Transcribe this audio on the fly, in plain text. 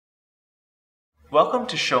Welcome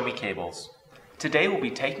to Show Me Cables. Today we'll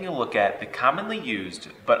be taking a look at the commonly used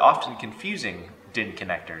but often confusing DIN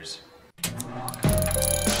connectors.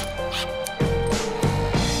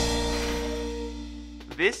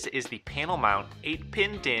 This is the panel mount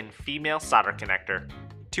 8-pin DIN female solder connector.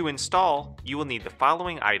 To install, you will need the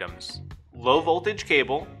following items: low voltage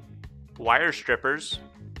cable, wire strippers,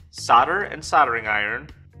 solder and soldering iron,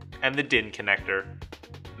 and the DIN connector.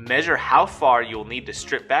 Measure how far you will need to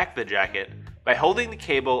strip back the jacket by holding the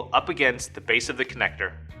cable up against the base of the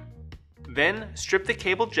connector. Then strip the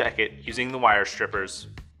cable jacket using the wire strippers.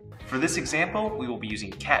 For this example, we will be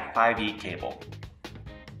using Cat 5e cable.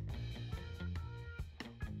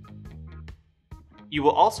 You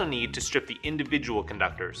will also need to strip the individual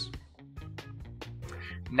conductors.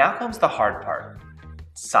 Now comes the hard part: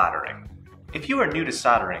 soldering. If you are new to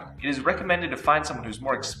soldering, it is recommended to find someone who's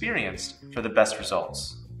more experienced for the best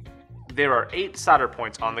results. There are 8 solder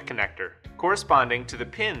points on the connector, corresponding to the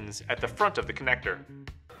pins at the front of the connector.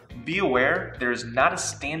 Be aware there is not a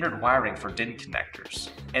standard wiring for DIN connectors,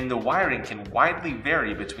 and the wiring can widely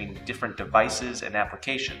vary between different devices and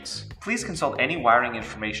applications. Please consult any wiring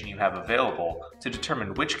information you have available to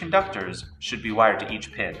determine which conductors should be wired to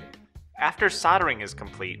each pin. After soldering is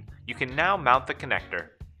complete, you can now mount the connector.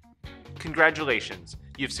 Congratulations,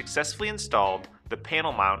 you've successfully installed the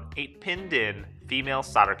panel mount 8-pin DIN female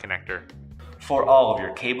solder connector. For all of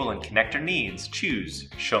your cable and connector needs, choose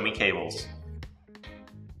Show Me Cables.